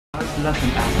Let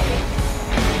him out.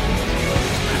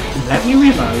 Let me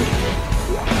reload.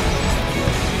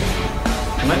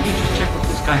 Let me just check what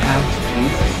this guy has,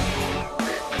 please.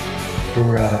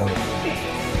 Bro.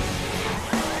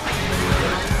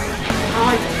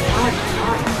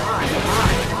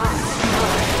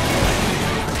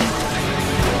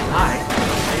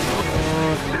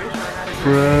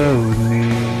 Brony.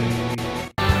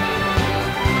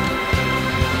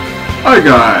 Hi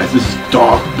guys, this is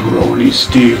DarkBrony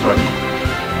Steven.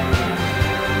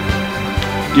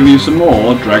 Giving you some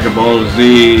more Dragon Ball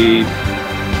Z,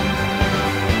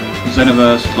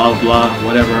 Xenoverse, blah blah,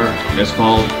 whatever it's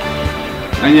called.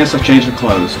 And yes, I've changed the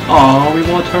clothes. Oh, we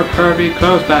want her pervy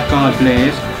clothes back on,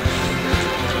 please.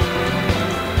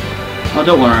 Oh,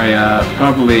 don't worry,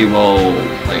 probably will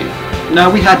wait. No,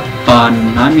 we had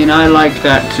fun. I mean, I like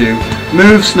that too.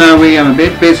 Move, Snowy, I'm a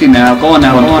bit busy now. Go on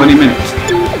now, 20 minutes.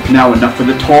 Now enough of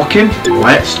the talking.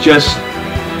 Let's just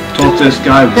talk to this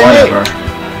guy, whatever.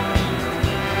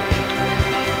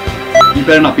 You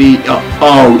better not be...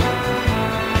 oh.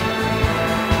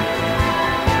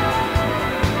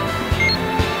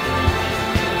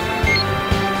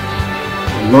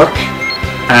 Look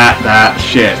at that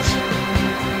shit.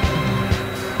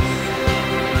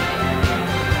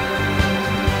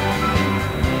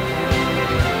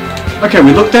 Okay,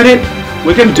 we looked at it.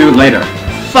 We're gonna do it later.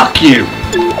 Fuck you.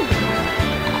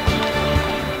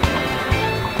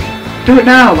 Do it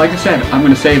now. Like I said, I'm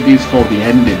gonna save these for the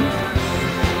ending.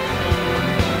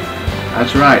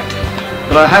 That's right.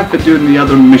 But I have been doing the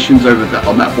other missions over there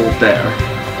on that vault there.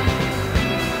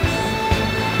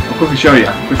 I'll quickly show you.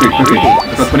 Quickly.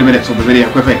 I've got 20 minutes on the video.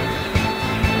 Quickly.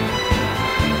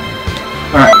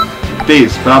 Alright.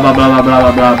 These. Blah blah blah blah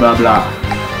blah blah blah blah.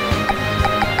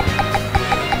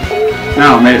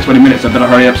 Now I made it 20 minutes. I better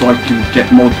hurry up so I can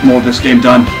get more of this game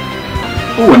done.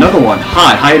 Oh, another one.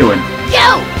 Hi. How you doing?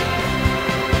 Yo!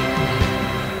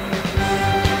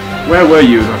 Where were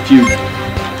you a few...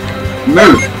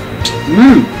 Move!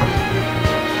 Move!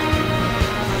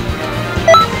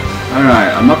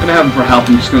 Alright, I'm not gonna have him for help,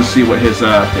 I'm just gonna see what his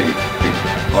thing.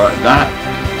 Alright, that.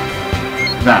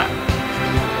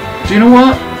 Do you know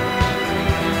what?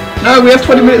 No, we have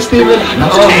 20 minutes, Steven!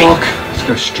 Oh, look. Let's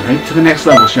go straight to the next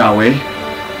level, shall we?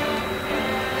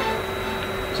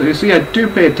 So you see, I do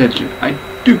pay attention.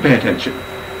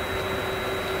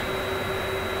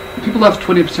 People have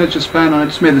 20% attention span, and I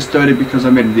just made this 30 because I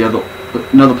made another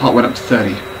part went up to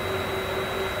 30.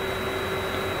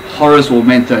 Horrors will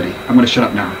remain 30. I'm gonna shut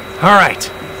up now.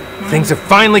 Alright. Things have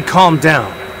finally calmed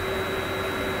down.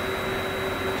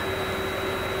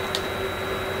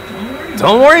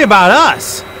 Don't worry about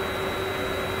us.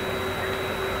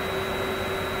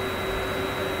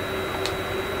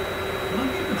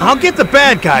 I'll get the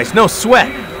bad guys, no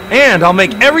sweat. And I'll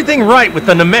make everything right with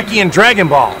the Namekian Dragon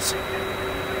Balls.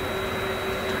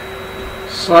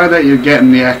 Sorry that you're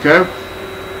getting the echo.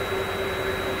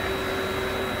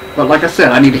 But like I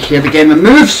said, I need to hear the game that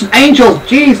moves. Angel!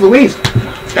 Jeez Louise!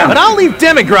 Damn. But I'll leave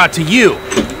Demigrod to you.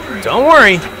 Don't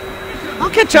worry. I'll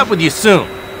catch up with you soon.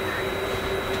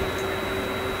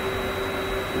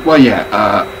 Well, yeah,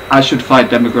 I should fight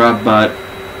Demigrod, but...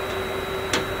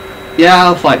 Yeah,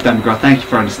 I'll fight Demigrod. Thank you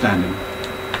for understanding.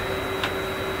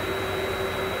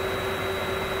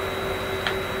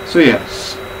 So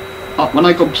yes, when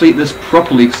I complete this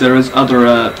properly, because there is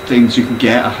other things you can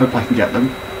get, I hope I can get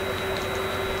them.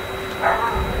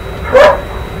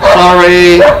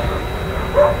 Sorry!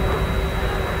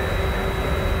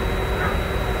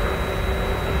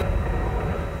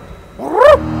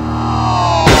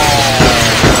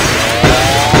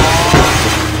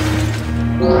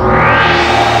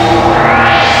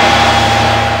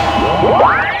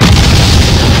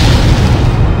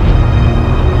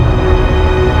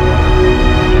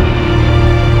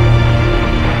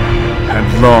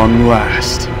 At long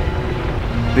last,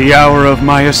 the hour of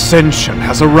my ascension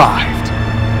has arrived.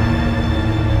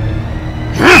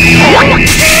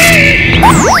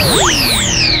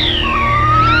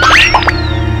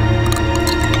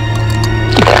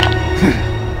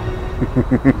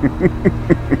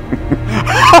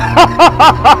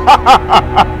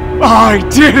 I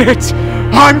did it!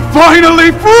 I'm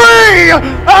finally free!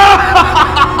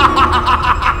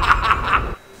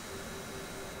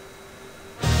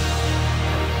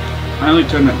 I only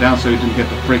turned that down so you didn't get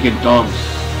the freaking dogs.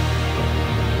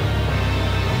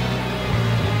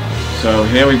 So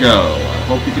here we go. I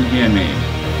hope you can hear me.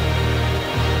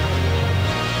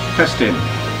 Testing.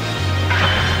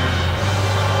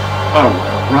 Oh,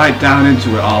 we're right down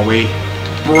into it, are we?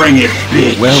 Bring it,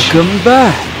 bitch! Welcome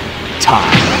back, Time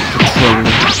Patrol.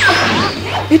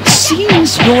 It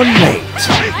seems you're late.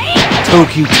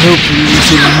 Toki Toki is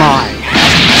in my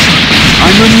hands.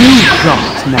 I'm a new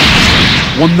god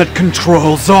now. One that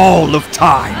controls all of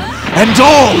time and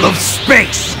all of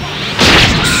space.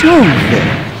 So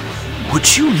then, would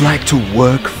you like to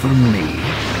work for me?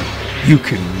 You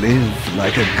can live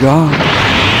like a god.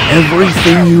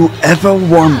 Everything you ever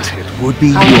wanted would be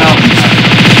yours.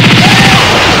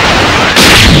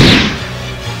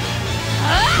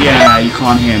 Yeah, you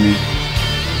can't hear me.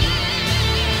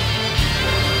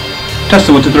 Test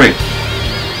it, 1, 2, 3.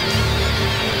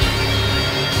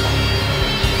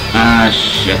 Ah,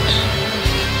 shit.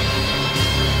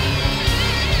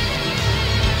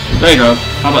 There you go.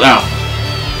 How about that?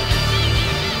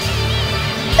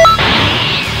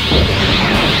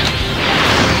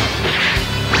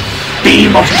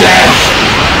 Beam of death!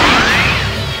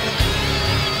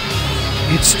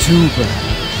 It's too bad.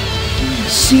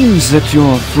 Seems that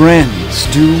your friends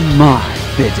do my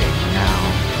bidding now.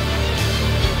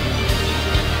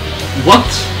 What?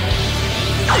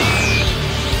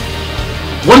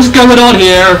 What's going on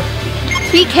here?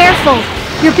 Be careful.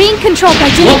 You're being controlled by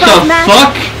What the magic.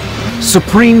 fuck?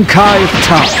 Supreme Kai of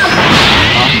Time.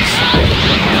 I'm sorry.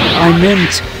 I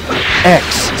meant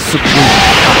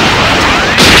ex-Supreme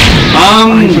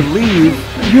I believe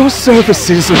your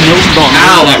services are no longer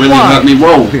Ow, that really hurt me.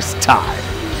 Whoa. this time.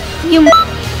 You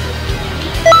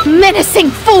menacing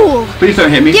fool! Please don't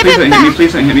hit me. Give Please it don't hit me. back.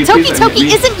 Please don't hit me. Toki Please don't Toki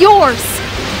hit me. isn't yours.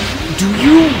 Do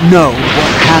you know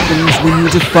what happens when you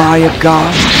defy a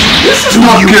god? This is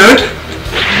not good.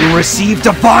 You receive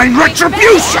divine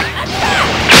retribution!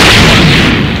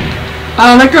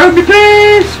 Let go of me,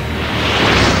 please.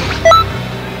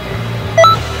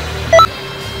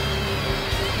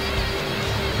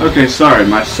 Okay, sorry,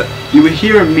 you were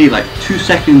hearing me like 2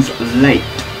 seconds late.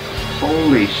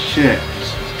 Holy shit.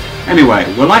 Anyway,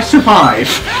 will I survive?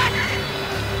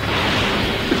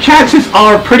 The chances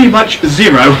are pretty much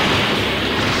 0.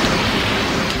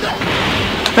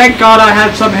 Thank God I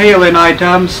had some healing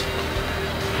items.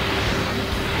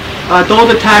 Don't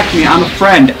attack me, I'm a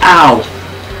friend. Ow.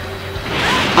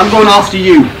 I'm going after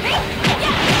you.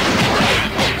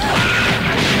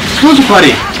 Excuse me,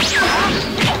 buddy.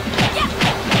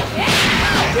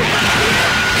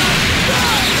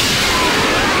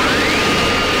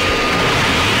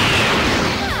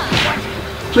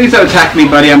 Please don't attack me,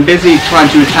 buddy. I'm busy trying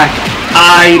to attack.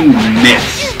 I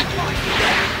missed.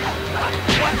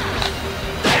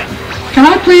 Can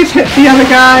I please hit the other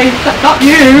guy? Not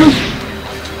you.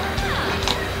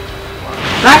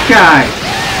 That guy.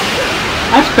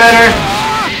 That's better.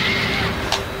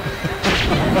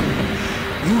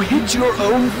 You hit your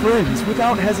own friends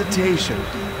without hesitation.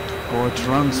 Poor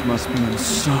Trunks must be in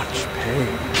such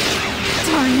pain.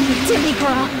 Darn you,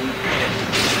 Demigra.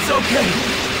 It's okay.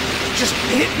 Just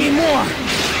hit me more.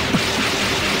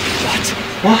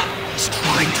 What? He's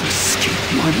trying to escape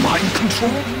my mind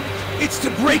control? It's to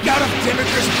break out of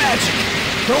Demigra's magic.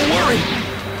 Don't worry.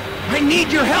 I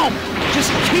need your help.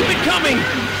 Just keep it coming.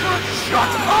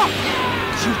 Shut up!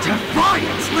 You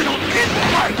defiant little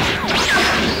invite!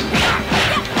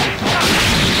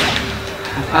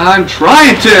 I'm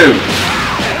trying to.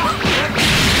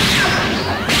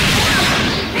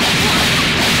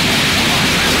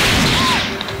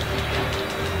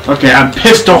 Okay, I'm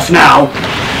pissed off now.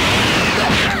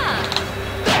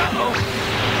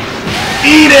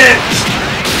 Eat it!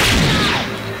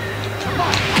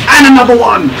 And another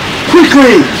one!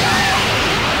 Quickly!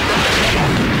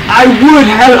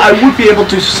 I would be able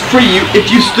to free you if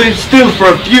you stood still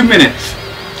for a few minutes.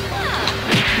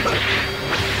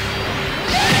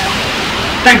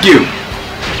 Thank you.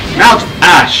 Now,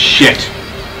 shit.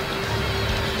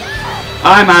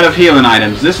 I'm out of healing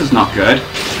items. This is not good.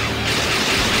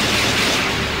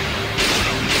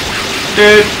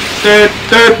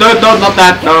 No, not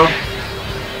that, no.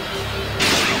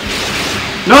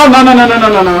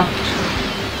 No.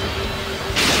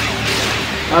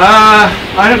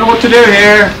 I don't know what to do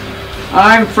here.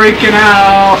 I'm freaking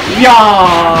out.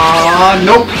 Yeah,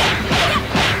 nope.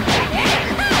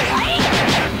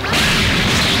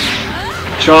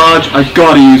 Charge, I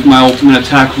gotta use my ultimate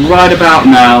attack right about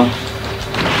now.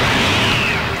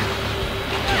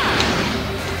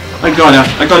 I gotta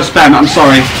spam it, I'm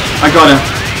sorry.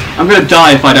 I'm gonna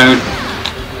die if I don't.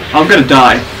 I'm gonna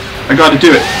die. I gotta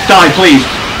do it. Die, please.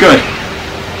 Good.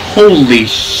 Holy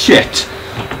shit.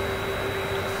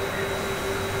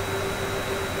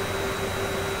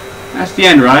 That's the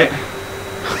end, right?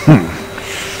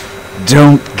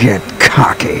 Don't get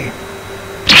cocky.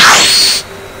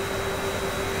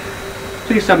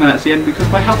 Please tell me that's the end because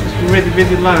my health is really,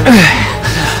 really low.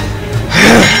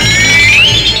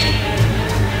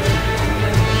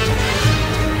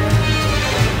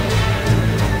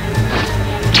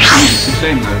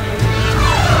 same move.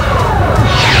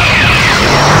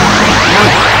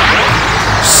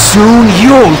 Soon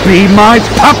you'll be my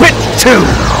puppet too!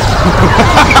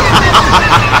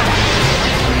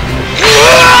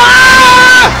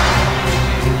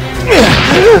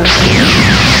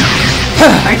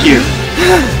 Thank you.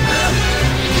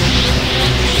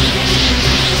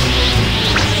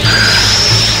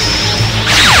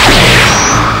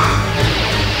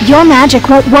 Your magic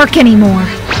won't work anymore.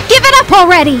 Give it up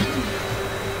already!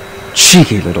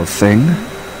 Cheeky little thing.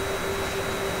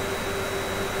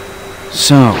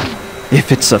 So,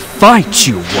 if it's a fight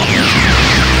you want,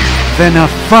 then a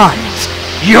fight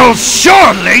you'll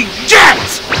surely get!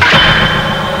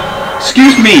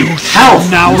 Excuse me,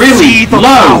 health Now really see the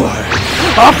low. power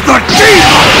of the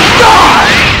demon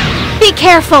god! Be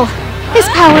careful! His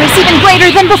power is even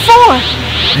greater than before!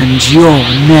 And you're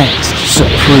next,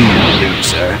 supreme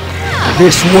loser.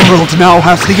 This world now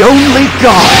has the only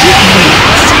god it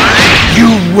needs. You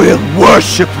will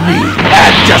worship me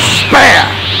and despair!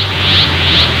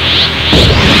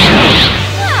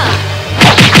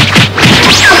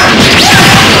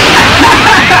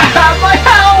 My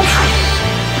health!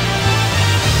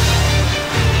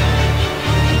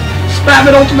 Spam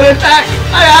an ultimate attack!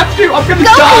 I have to! I'm gonna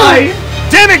die!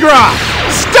 Demigra!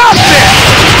 Stop this!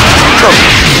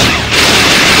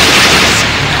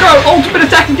 Go! Ultimate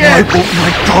attack Why again! won't my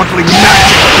godly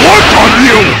magic work on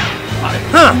you?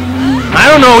 Huh. I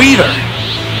don't know either.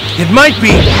 It might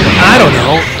be, I don't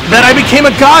know, that I became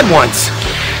a god once.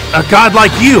 A god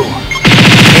like you.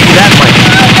 Maybe that might be.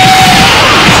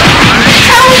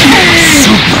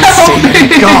 Super Saiyan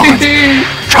God!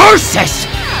 Curses!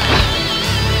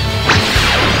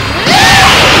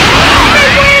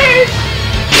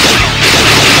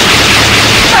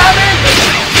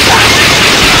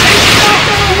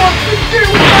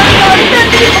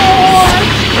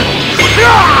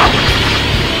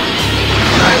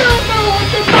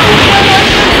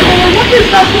 What is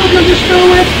that move you just threw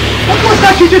with? What was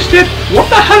that you just did? What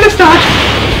the hell is that?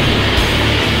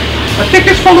 I think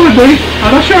it's following me.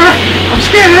 I'm not sure. I'm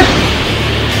scared.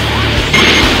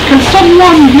 Can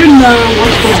someone,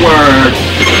 what's the word?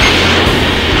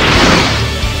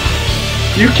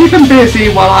 You keep him busy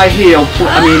while I heal.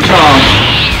 Charge.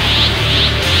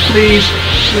 Please,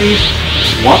 please.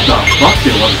 What the fuck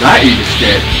was that you just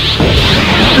did?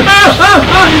 You're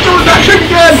doing that trick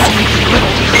again!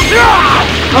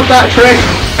 Not that trick.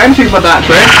 Anything but that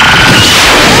trick.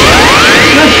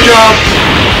 Nice job.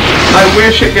 I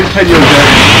wish it continued it.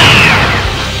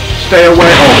 Stay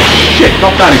away. Oh shit,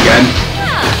 not that again.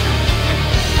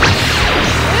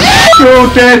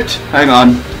 Shoot it! Hang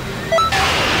on.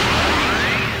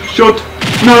 Shoot!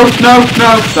 No, no,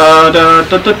 no! Da da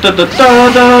da da da da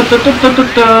da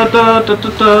da da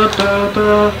da da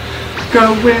da.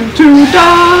 Going to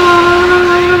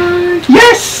die!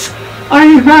 Yes!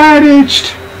 I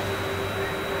managed!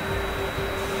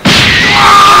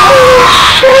 Oh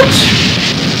shit!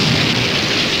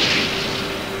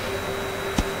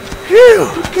 Phew.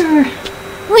 Okay.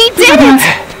 We did it!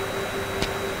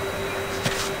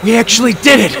 We actually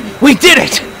did it! We did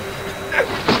it!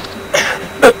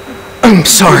 I'm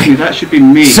sorry. That should be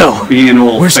me. So, being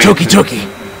all where's fancy. Toki Toki?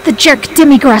 The jerk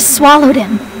Demigra swallowed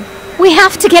him. We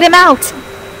have to get him out.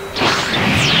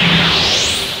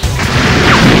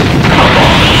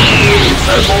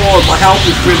 No more, my health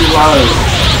is really low.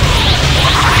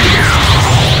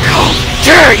 How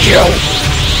dare you!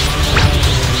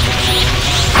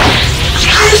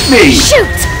 Excuse me!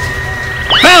 Shoot!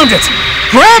 Found it!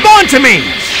 Grab onto me!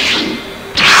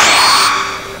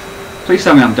 Please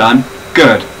tell me I'm done.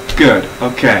 Good, good,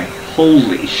 okay.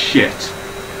 Holy shit.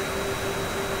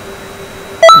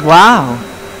 Wow.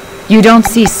 You don't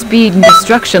see speed and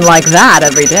destruction like that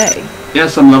every day.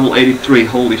 Yes, I'm level 83,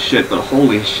 holy shit, but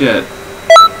holy shit.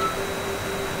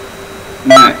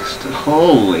 Next,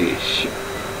 holy shit.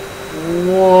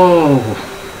 Whoa.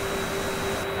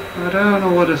 I don't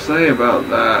know what to say about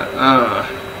that.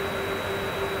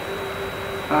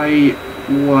 I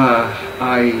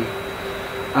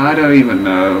don't even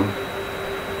know.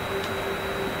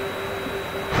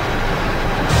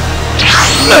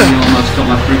 I almost got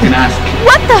my freaking ass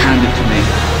What the? handed to me.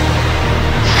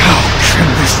 How can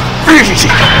this be?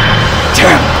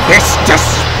 Damn this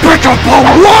despicable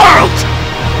world!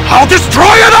 I'll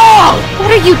destroy it all!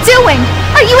 What are you doing?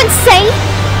 Are you insane?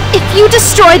 If you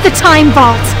destroy the time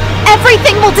vault,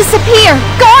 everything will disappear,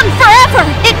 gone forever.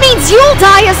 It means you'll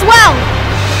die as well.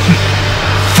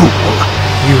 Fool!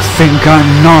 You think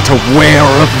I'm not aware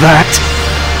of that?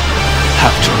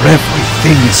 After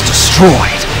everything is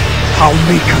destroyed, I'll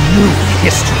make a new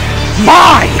history.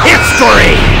 My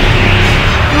history!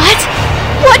 What?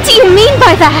 What do you mean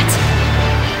by that?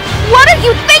 What are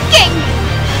you thinking?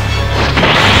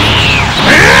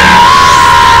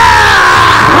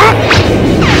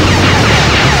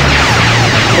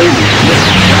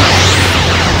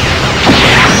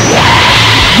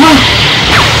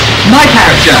 My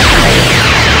character!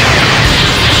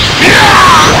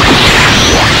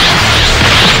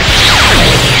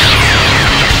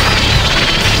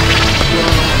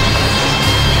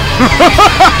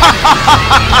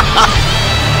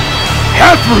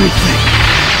 Everything!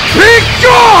 Be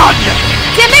gone!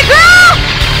 Timmy-Girl!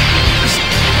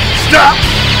 Stop!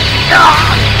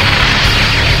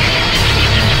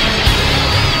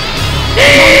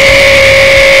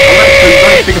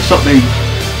 Let's think of something.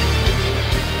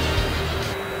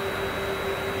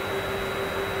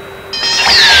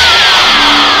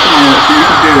 Come on, Alexi, you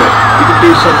can do it. You can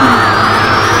do something.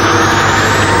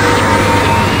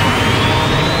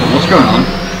 What's going on?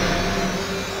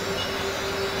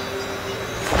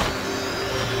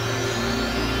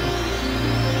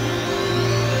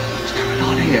 What's going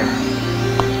on here?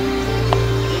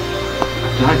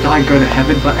 Did I die and go to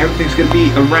heaven, but everything's going to be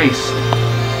erased?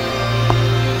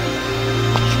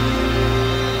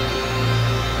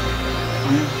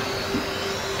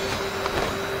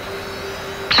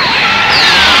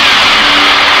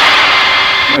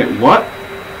 Wait, what?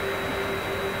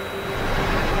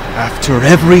 After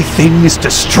everything is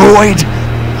destroyed,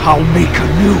 I'll make a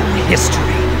new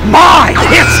history. My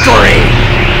history!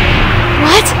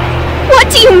 What? What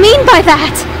do you mean by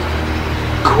that?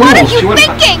 Cool, What are she you went-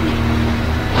 thinking?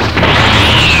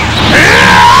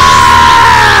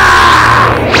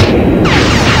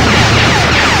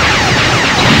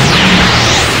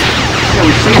 Yeah,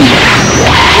 we've seen that.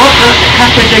 What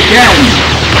happened again?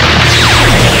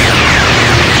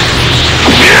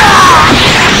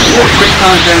 Oh, quick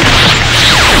time then.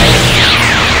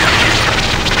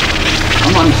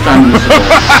 I'm not understanding this at all.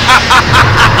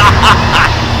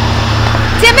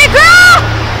 Timmy-Girl!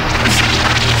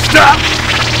 Stop!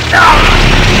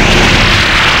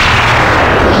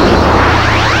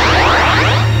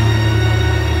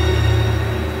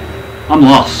 I'm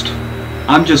lost.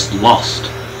 I'm just lost.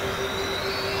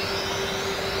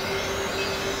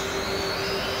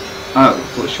 Oh, I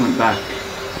thought she went back.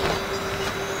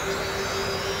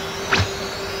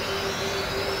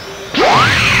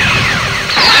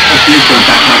 She's going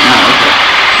back right now, okay.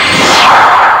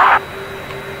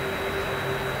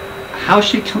 How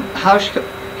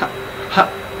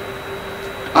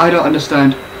I don't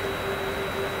understand.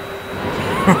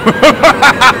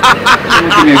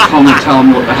 Someone give me a comment, tell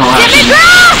me what the hell happened.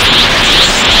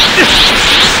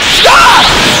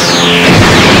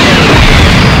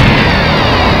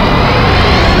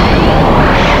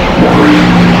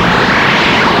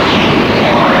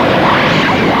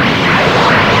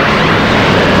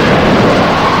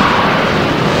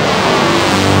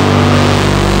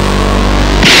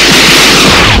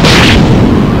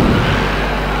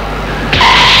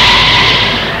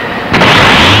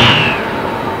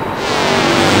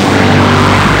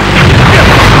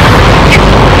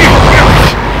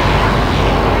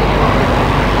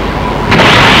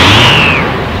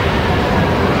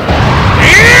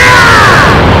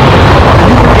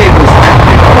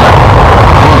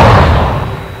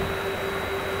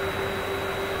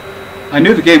 I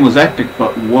knew the game was epic,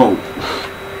 but whoa.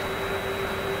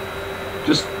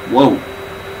 Just whoa.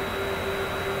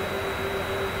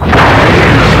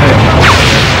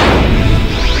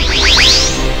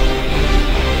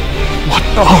 What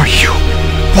are you?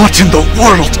 What in the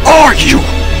world are you?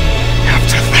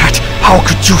 After that, how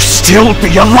could you still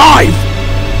be alive?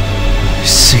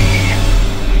 See,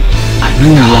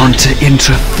 you want to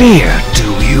interfere,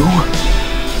 do you?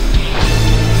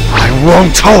 I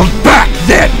won't hold back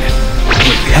then!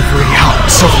 With every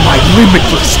ounce of my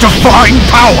limitless divine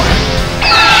power!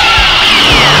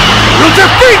 We'll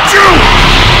defeat you!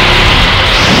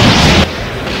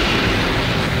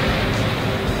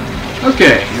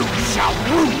 Okay. You shall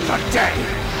rue the day!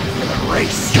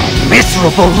 Erase your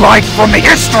miserable life from the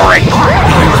history!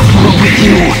 I'm through with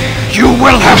you! You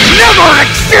will have never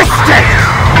existed!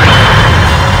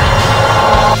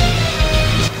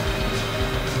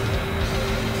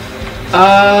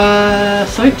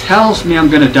 Something tells me I'm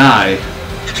gonna die.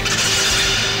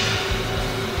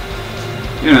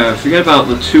 You know, forget about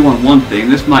the 2-on-1 thing,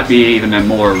 this might be even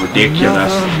more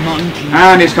ridiculous.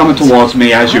 And he's coming towards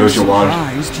me as usual.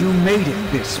 You made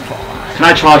it this far. Can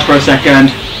I charge for a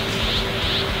second?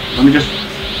 Let me just...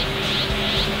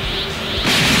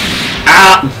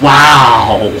 Ah!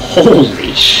 Wow!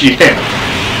 Holy shit!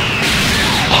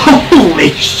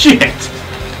 Holy shit!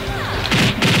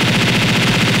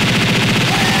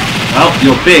 Well,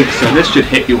 you're big, so this should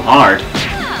hit you hard.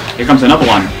 Here comes another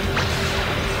one.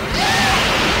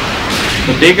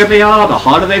 The bigger they are, the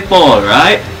harder they fall,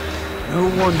 right? No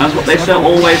one That's what they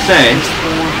always say.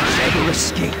 ever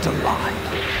escaped alive.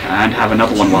 And have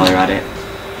another one while you're at it.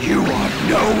 You are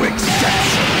no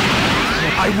exception.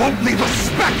 I won't leave a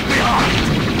speck behind.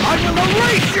 I will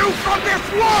erase you from this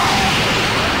world.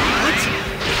 What?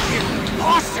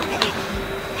 Impossible.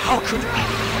 How could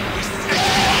this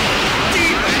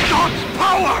demon god's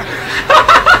power?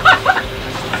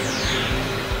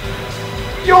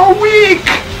 You're weak!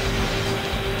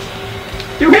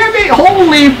 You hear me?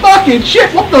 Holy fucking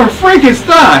shit! What the freak is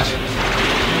that?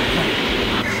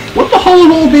 What the hell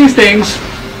are all these things?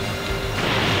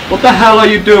 What the hell are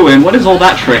you doing? What is all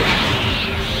that trick?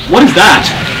 What is that?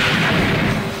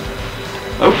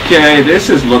 Okay, this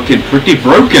is looking pretty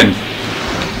broken.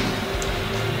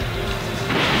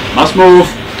 Must move.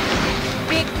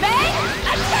 Big Bang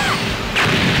attack!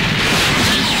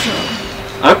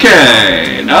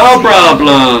 Okay, no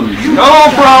problem. No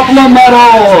problem at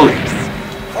all.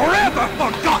 Forever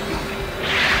forgotten.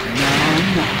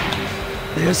 No.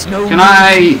 There's no. Can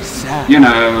I, you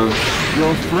know...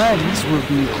 Your friends will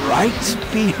be right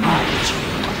behind you.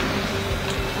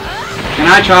 Can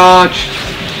I charge?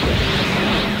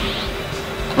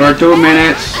 For 2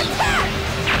 minutes?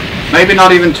 Maybe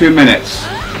not even 2 minutes.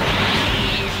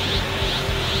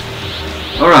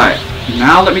 Alright,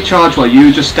 now let me charge while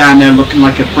you just stand there looking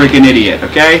like a friggin' idiot,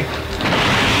 okay?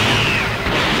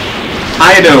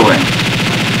 How you doing?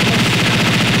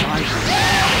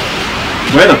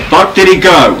 Where the fuck did he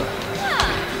go?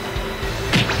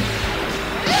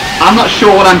 I'm not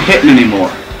sure what I'm hitting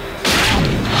anymore.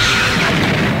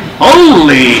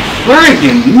 Holy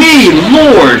friggin' me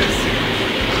lord!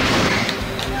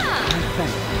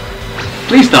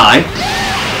 Please die.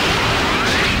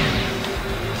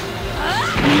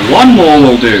 One more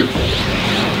will do.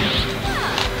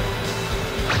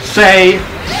 Say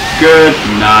good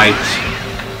night.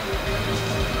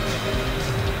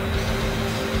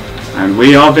 And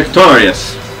we are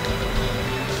victorious.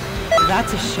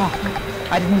 That's a shock.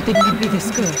 I didn't think you'd be this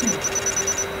good.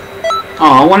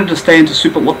 Oh, I wanted to stay into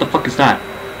Super... What the fuck is that?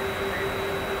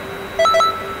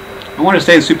 I wanted to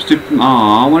stay in Super...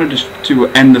 Oh, I wanted to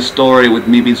end the story with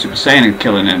me being Super Saiyan and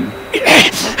killing him.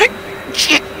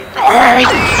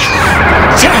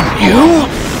 Damn you!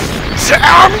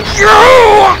 Damn you!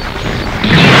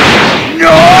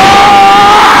 No!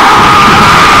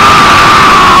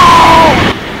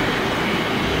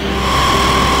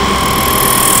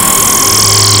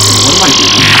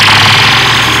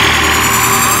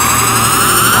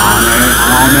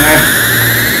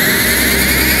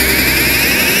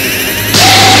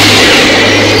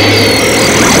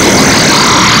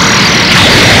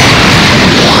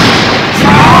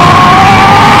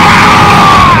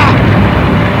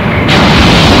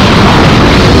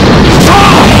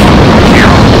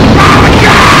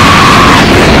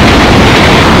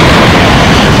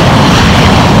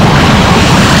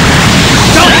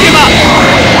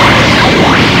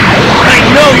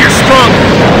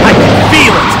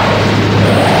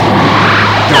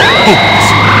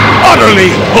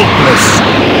 Hopeless.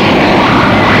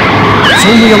 It's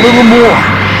only a little more.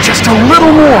 Just a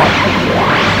little more.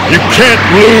 You can't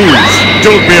lose.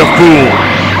 Don't be a fool.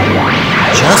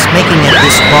 Just making it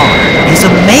this far is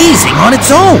amazing on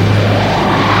its own.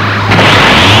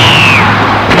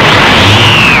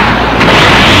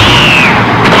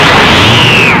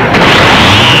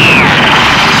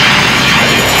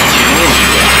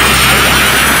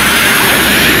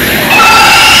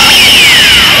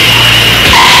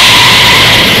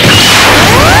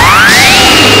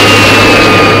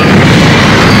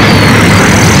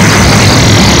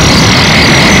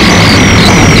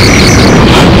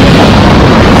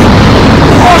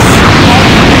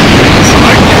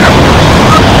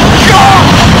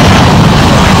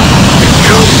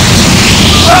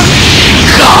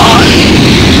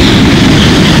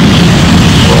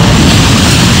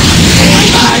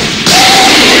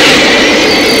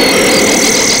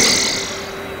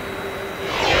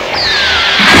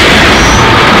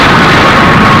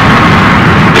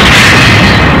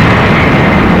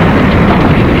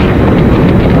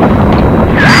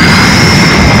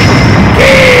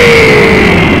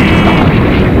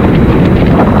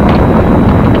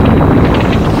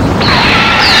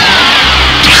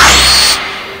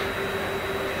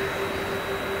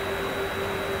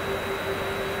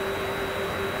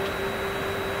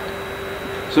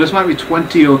 So this might be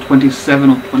 20 or 27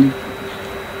 or 20.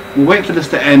 We'll wait for this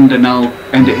to end and I'll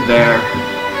end it there.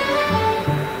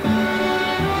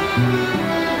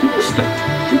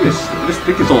 I think this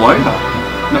thing is all over.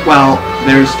 Well,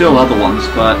 there's still other ones,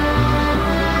 but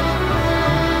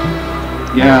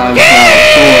Yeah, I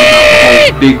saw about the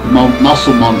whole big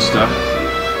muscle monster.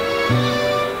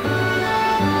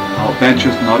 Our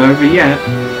adventure's not over yet.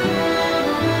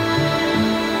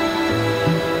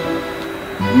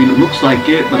 I mean, it looks like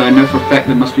it, but I know for a fact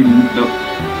there must be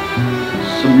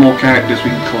some more characters we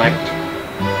can collect.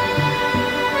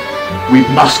 We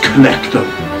must collect them!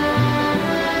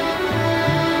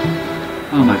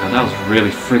 Oh my god, that was really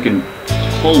friggin'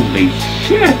 holy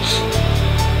shit!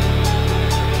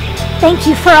 Thank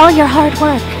you for all your hard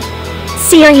work.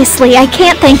 Seriously, I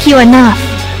can't thank you enough.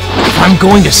 If I'm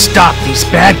going to stop these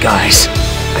bad guys,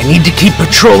 I need to keep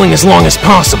patrolling as long as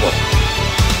possible.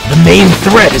 The main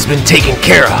threat has been taken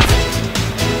care of.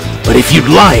 But if you'd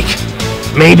like,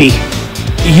 maybe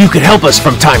you could help us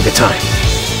from time to time.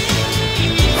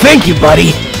 Thank you,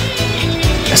 buddy.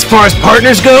 As far as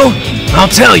partners go, I'll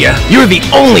tell you, you're the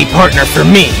only partner for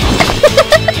me.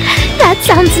 That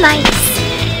sounds nice.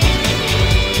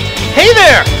 Hey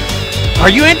there! Are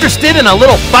you interested in a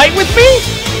little fight with me?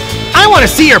 I want to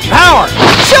see your power!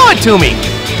 Show it to me!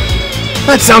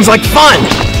 That sounds like fun!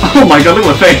 Oh my god, look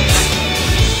at my face!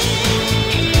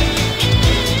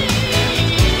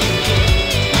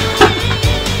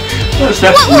 That's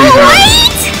definitely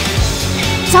Wait!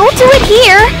 Don't do it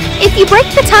here! If you break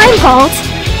the time vault,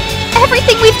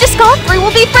 everything we've just gone through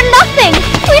will be for nothing!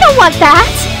 We don't want that!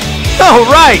 Oh,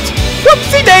 right!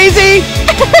 Whoopsie daisy!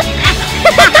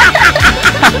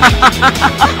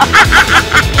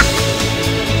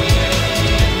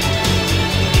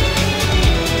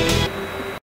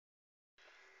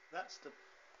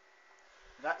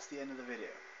 That's the end of the video.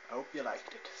 I hope you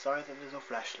liked it. Sorry that there's no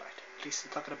flashlight. At least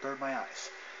it's not going to burn my eyes.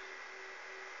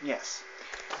 Yes,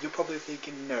 you're probably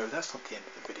thinking, no, that's not the end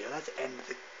of the video. That's the end of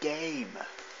the game.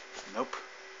 Nope.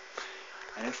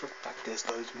 I know for a fact there's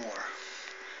loads more.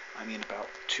 I mean about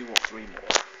 2 or 3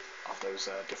 more of those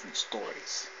different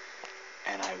stories.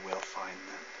 And I will find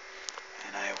them.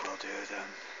 And I will do them.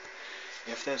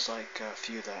 If there's like a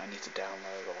few that I need to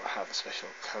download or have a special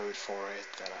code for it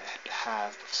that I had to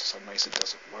have, but for some reason it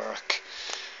doesn't work.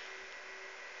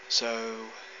 So,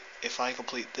 if I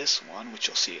complete this one, which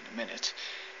you'll see in a minute,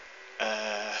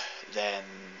 then,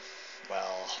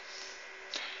 well,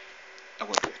 I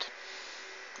won't do it.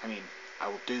 I mean, I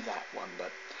will do that one,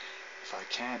 but if I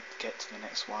can't get to the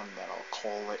next one, then I'll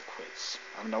call it quits.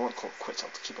 I mean, I won't call it quits,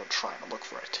 I'll keep on trying to look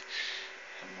for it.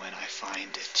 And when I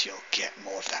find it, you'll get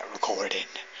more of that recording.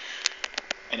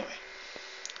 Anyway,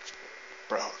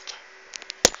 bro,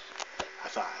 high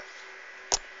five.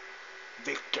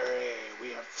 Victory! We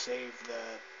have saved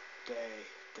the day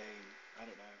thing. I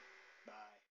don't know.